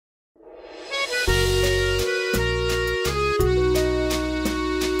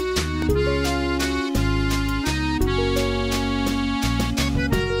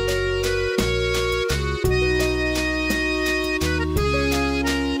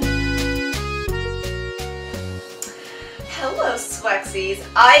Swexies.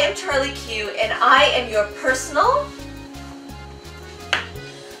 I am Charlie Q and I am your personal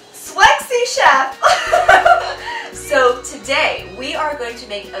Swexie chef. So today we are going to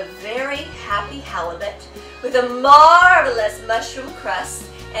make a very happy halibut with a marvelous mushroom crust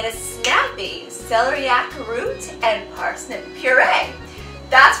and a snappy celeriac root and parsnip puree.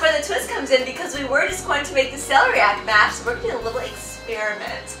 That's where the twist comes in, because we were just going to make the celeriac mash, so we're going to do a little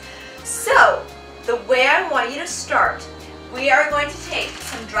experiment. So the way I want you to start, we are going to take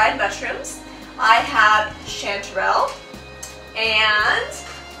some dried mushrooms. I have chanterelle and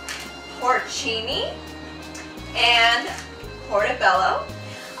porcini and portobello.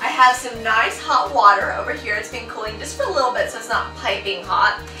 I have some nice hot water over here. It's been cooling just for a little bit so it's not piping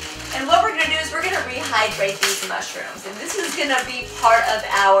hot. And what we're going to do is we're going to rehydrate these mushrooms. And this is going to be part of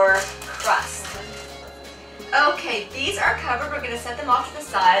our crust. Okay, these are covered. We're going to set them off to the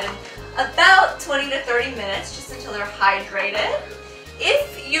side in about 20 to 30 minutes just until they're hydrated.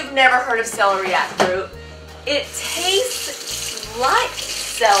 If you've never heard of celeriac root, it tastes like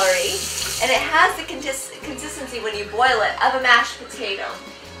celery and it has the consistency when you boil it of a mashed potato.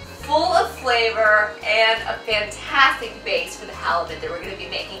 Full of flavor and a fantastic base for the halibut that we're going to be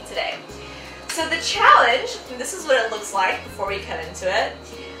making today. So the challenge, and this is what it looks like before we cut into it,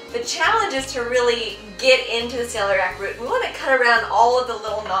 the challenge is to really get into the celeriac root. We want to cut around all of the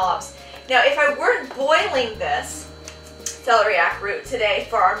little knobs. Now if I weren't boiling this celeriac root today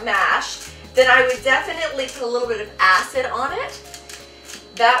for our mash, then I would definitely put a little bit of acid on it.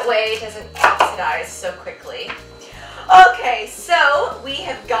 That way it doesn't oxidize so quickly. Okay, so we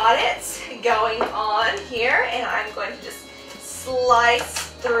have got it going on here, and I'm going to just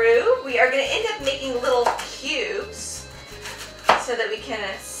slice through. We are going to end up making little cubes so that we can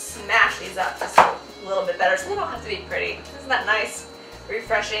smash these up just a little bit better so they don't have to be pretty. Isn't that nice?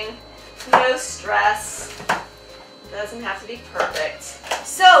 Refreshing. No stress. Doesn't have to be perfect.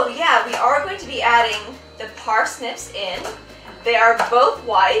 So yeah, we are going to be adding the parsnips in. They are both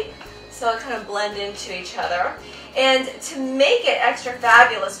white, so it'll kind of blend into each other. And to make it extra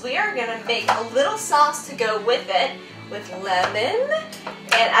fabulous, we are going to make a little sauce to go with it, with lemon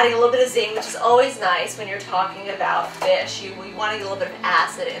and adding a little bit of zing, which is always nice when you're talking about fish. You want to get a little bit of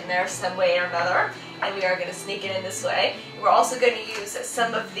acid in there some way or another, and we are going to sneak it in this way. We're also going to use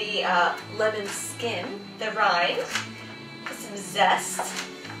some of the lemon skin, the rind, with some zest.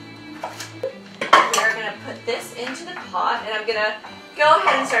 We are going to put this into the pot, and I'm going to go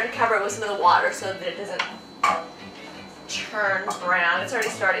ahead and start to cover it with some of the water so that it doesn't turn brown. It's already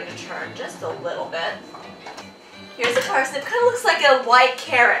starting to turn just a little bit. Here's a parsnip. Kind of looks like a white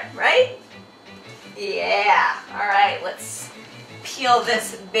carrot, right? Yeah. All right, let's peel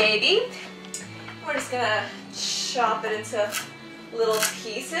this baby. We're just gonna chop it into little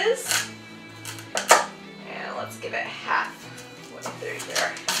pieces. And let's give it half way through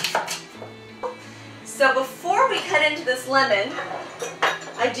here. So before we cut into this lemon,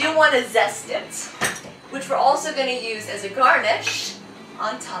 I do want to zest it, which we're also going to use as a garnish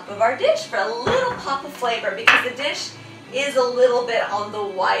on top of our dish for a little pop of flavor, because the dish is a little bit on the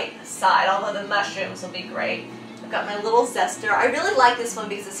white side, although the mushrooms will be great. I've got my little zester. I really like this one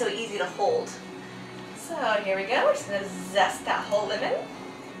because it's so easy to hold. So here we go. We're just going to zest that whole lemon.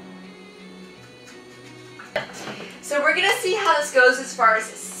 So we're going to see how this goes as far as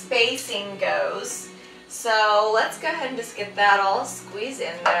spacing goes. So let's go ahead and just get that all squeezed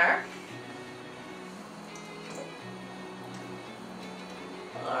in there.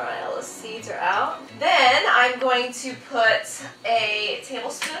 Alright, all the seeds are out. Then I'm going to put a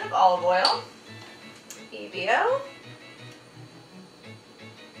tablespoon of olive oil. EBO.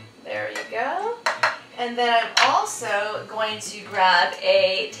 There you go. And then I'm also going to grab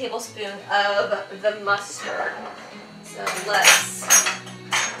a tablespoon of the mustard. So let's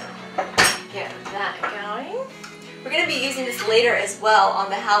get that going. We're going to be using this later as well on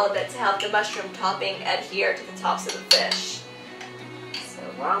the halibut to help the mushroom topping adhere to the tops of the fish. So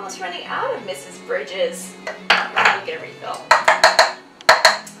we're almost running out of Mrs. Bridges. We'll get a refill.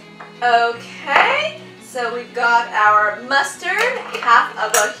 Okay, so we've got our mustard, half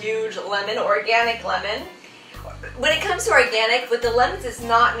of a huge lemon, organic lemon. When it comes to organic, with the lemons it's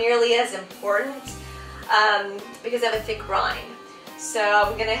not nearly as important because they have a thick rind. So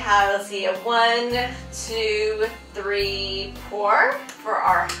I'm going to have, let's see, a 1, 2, 3 pour for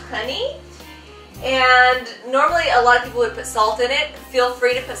our honey. And normally a lot of people would put salt in it. Feel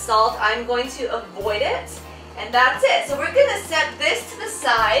free to put salt. I'm going to avoid it. And that's it. So we're going to set this to the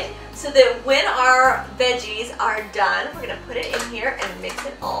side so that when our veggies are done, we're going to put it in here and mix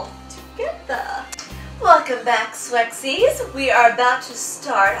it all together. Welcome back, Swexies. We are about to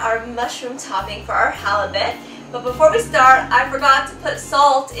start our mushroom topping for our halibut. But before we start, I forgot to put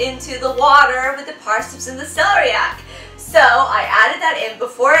salt into the water with the parsnips and the celeriac. So I added that in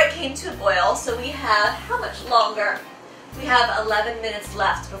before it came to a boil. So we have, how much longer? We have 11 minutes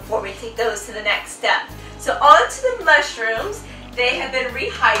left before we take those to the next step. So on to the mushrooms. They have been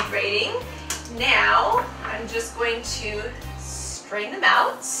rehydrating. Now I'm just going to strain them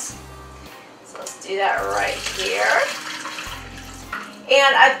out. So let's do that right here.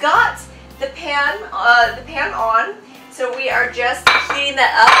 And I've got the pan on. So we are just heating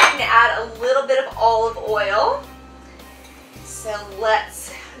that up. I'm going to add a little bit of olive oil. So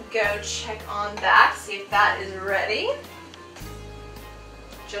let's go check on that, see if that is ready.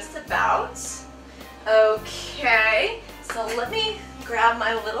 Just about. Okay, so let me grab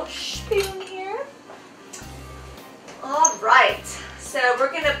my little spoon here. All right, so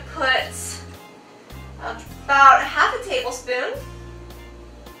we're gonna put about half a tablespoon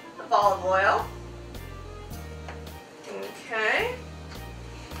of olive oil. Okay,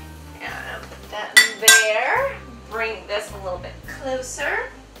 and I'll put that in there. Bring this a little bit closer.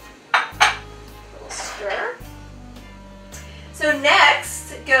 A little stir. So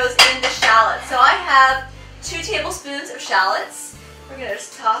next goes in the shallots. So I have 2 tablespoons of shallots. We're going to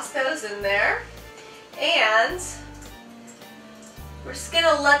just toss those in there. And we're just going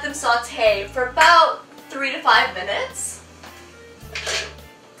to let them saute for about 3 to 5 minutes.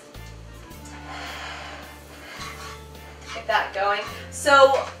 Get that going.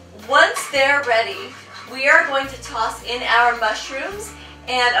 So once they're ready, we are going to toss in our mushrooms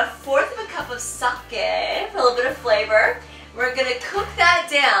and 1/4 cup of sake for a little bit of flavor. We're going to cook that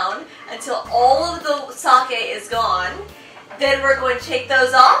down until all of the sake is gone. Then we're going to take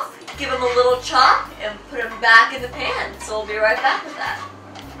those off, give them a little chop, and put them back in the pan. So we'll be right back with that.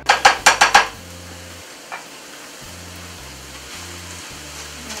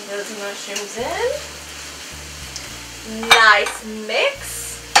 And those mushrooms in. Nice mix.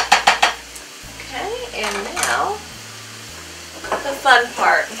 Okay, and now the fun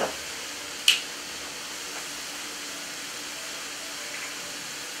part.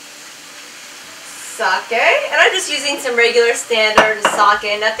 Sake, and I'm just using some regular standard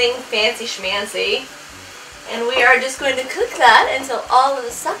sake, nothing fancy schmancy. And we are just going to cook that until all of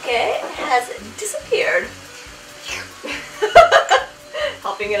the sake has disappeared.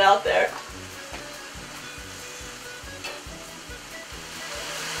 Helping it out there.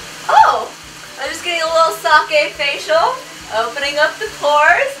 Oh! I'm just getting a little sake facial, opening up the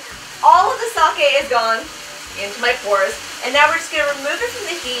pores. All of the sake is gone into my pores. And now we're just going to remove it from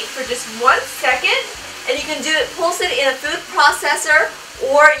the heat for just 1 second. And you can do it, pulse it in a food processor,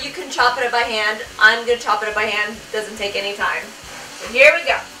 or you can chop it up by hand. I'm going to chop it up by hand. It doesn't take any time. So here we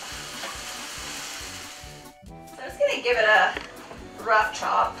go. So I'm just going to give it a rough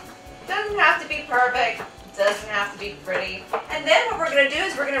chop. Doesn't have to be perfect. Doesn't have to be pretty. And then what we're going to do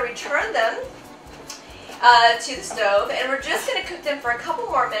is we're going to return them to the stove, and we're just going to cook them for a couple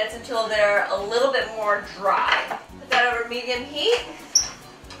more minutes until they're a little bit more dry. Put that over medium heat.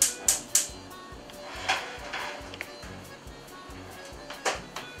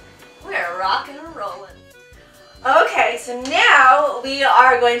 We're rocking and rolling. Okay, so now we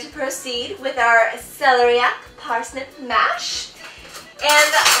are going to proceed with our celeriac parsnip mash.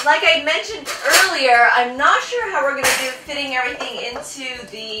 And like I mentioned earlier, I'm not sure how we're going to do fitting everything into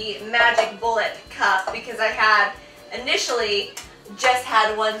the magic bullet cup because I had initially just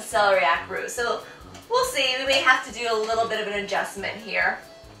had 1 celeriac root. So we'll see, we may have to do a little bit of an adjustment here.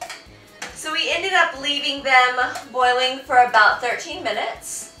 So we ended up leaving them boiling for about 13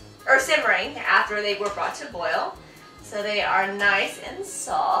 minutes, or simmering after they were brought to boil. So they are nice and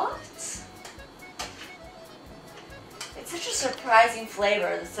soft. It's such a surprising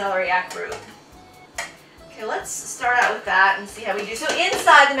flavor, the celeriac root. Okay, let's start out with that and see how we do. So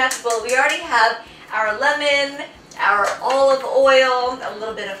inside the magic bullet, we already have our lemon, our olive oil, a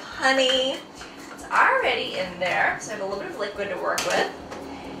little bit of honey. It's already in there, so I have a little bit of liquid to work with.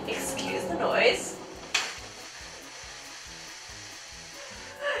 Excuse the noise.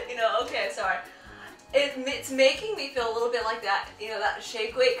 You know, okay, sorry. It's making me feel a little bit like that, you know, that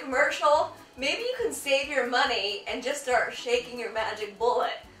shake weight commercial. Maybe you can save your money and just start shaking your magic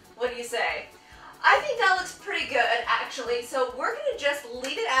bullet. What do you say? I think that looks pretty good, actually. So we're gonna just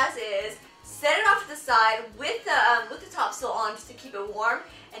leave it as is, set it off to the side with the top still on just to keep it warm.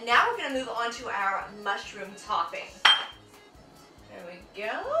 And now we're gonna move on to our mushroom topping. There we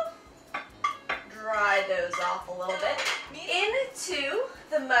go. Dry those off a little bit. Into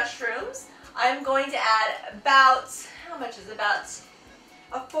the mushrooms, I'm going to add about, how much is it? About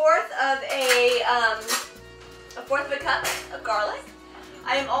a fourth of a cup of garlic.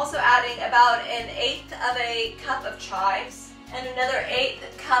 I am also adding about 1/8 of a cup of chives and another 1/8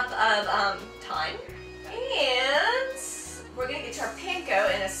 cup of thyme. And we're going to get to our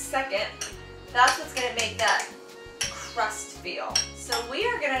panko in a second. That's what's going to make that crust feel. So we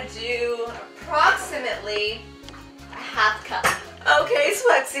are going to do approximately a 1/2 cup. Okay,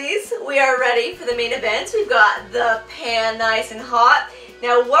 Swexies, we are ready for the main event. We've got the pan nice and hot.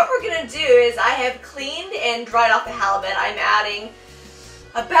 Now what we're going to do is I have cleaned and dried off the halibut. I'm adding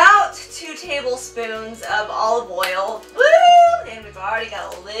about 2 tablespoons of olive oil. Woo! And we've already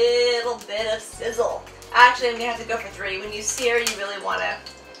got a little bit of sizzle. Actually, I'm going to have to go for 3. When you sear, you really want to,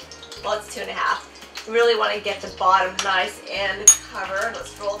 well, it's 2.5. You really want to get the bottom nice and covered.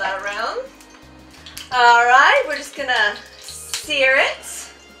 Let's roll that around. Alright, we're just going to sear it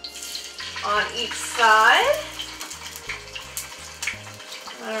on each side.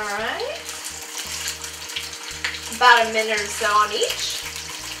 Alright. About a minute or so on each.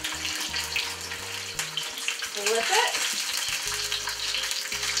 Flip it.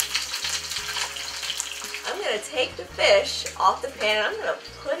 I'm going to take the fish off the pan and I'm going to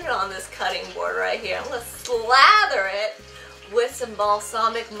put it on this cutting board right here. I'm going to slather it with some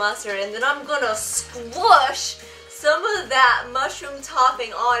balsamic mustard and then I'm going to squash some of that mushroom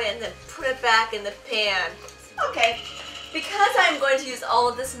topping on it and then put it back in the pan. Okay, because I'm going to use all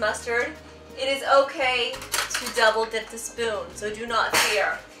of this mustard, it is okay to double dip the spoon, so do not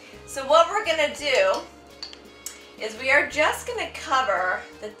fear. So what we're going to do is we are just going to cover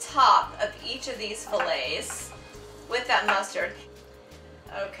the top of each of these fillets with that mustard.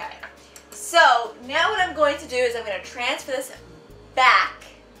 Okay, so now what I'm going to do is I'm going to transfer this back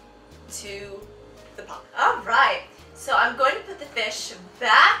to the pot. Alright, so I'm going to put the fish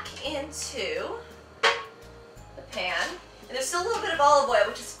back into the pan. And there's still a little bit of olive oil,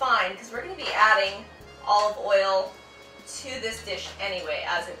 which is fine because we're going to be adding olive oil to this dish anyway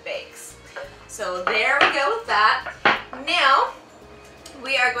as it bakes. So there we go with that. Now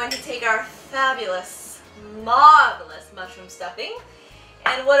we are going to take our fabulous, marvelous mushroom stuffing.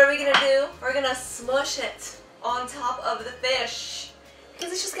 And what are we going to do? We're going to smush it on top of the fish.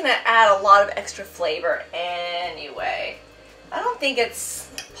 Because it's just going to add a lot of extra flavor anyway. I don't think it's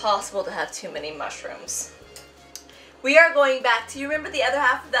possible to have too many mushrooms. We are going back to, you remember the other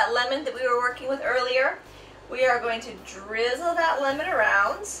half of that lemon that we were working with earlier? We are going to drizzle that lemon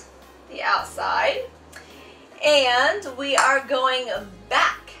around the outside. And we are going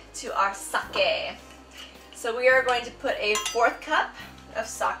back to our sake. So we are going to put a 4th cup of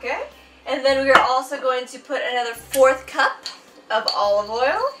sake. And then we are also going to put another 4th cup of olive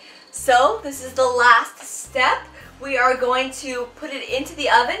oil. So this is the last step. We are going to put it into the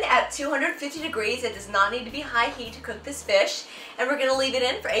oven at 250 degrees. It does not need to be high heat to cook this fish. And we're going to leave it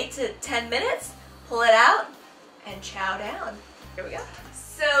in for 8 to 10 minutes. Pull it out and chow down. Here we go.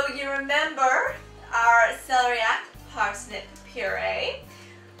 So you remember our celeriac parsnip puree.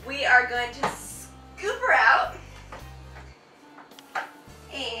 We are going to scoop her out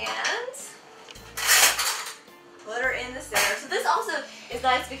and put her in the center. So this also is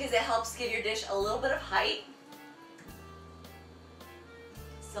nice because it helps give your dish a little bit of height.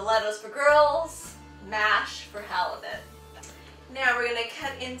 Stilettos for girls, mash for halibut. Now we're going to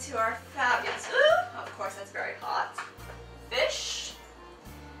cut into our fabulous, of course that's very hot, fish.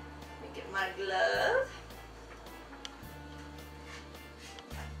 Let me get my glove.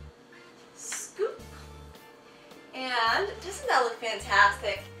 Scoop. And doesn't that look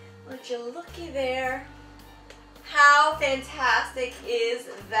fantastic? Would you looky there? How fantastic is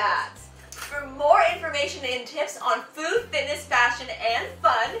that? For more information and tips on food, fitness, fashion, and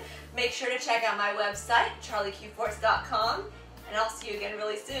fun, make sure to check out my website, charlieqforce.com, and I'll see you again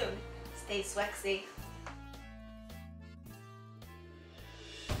really soon. Stay swexy.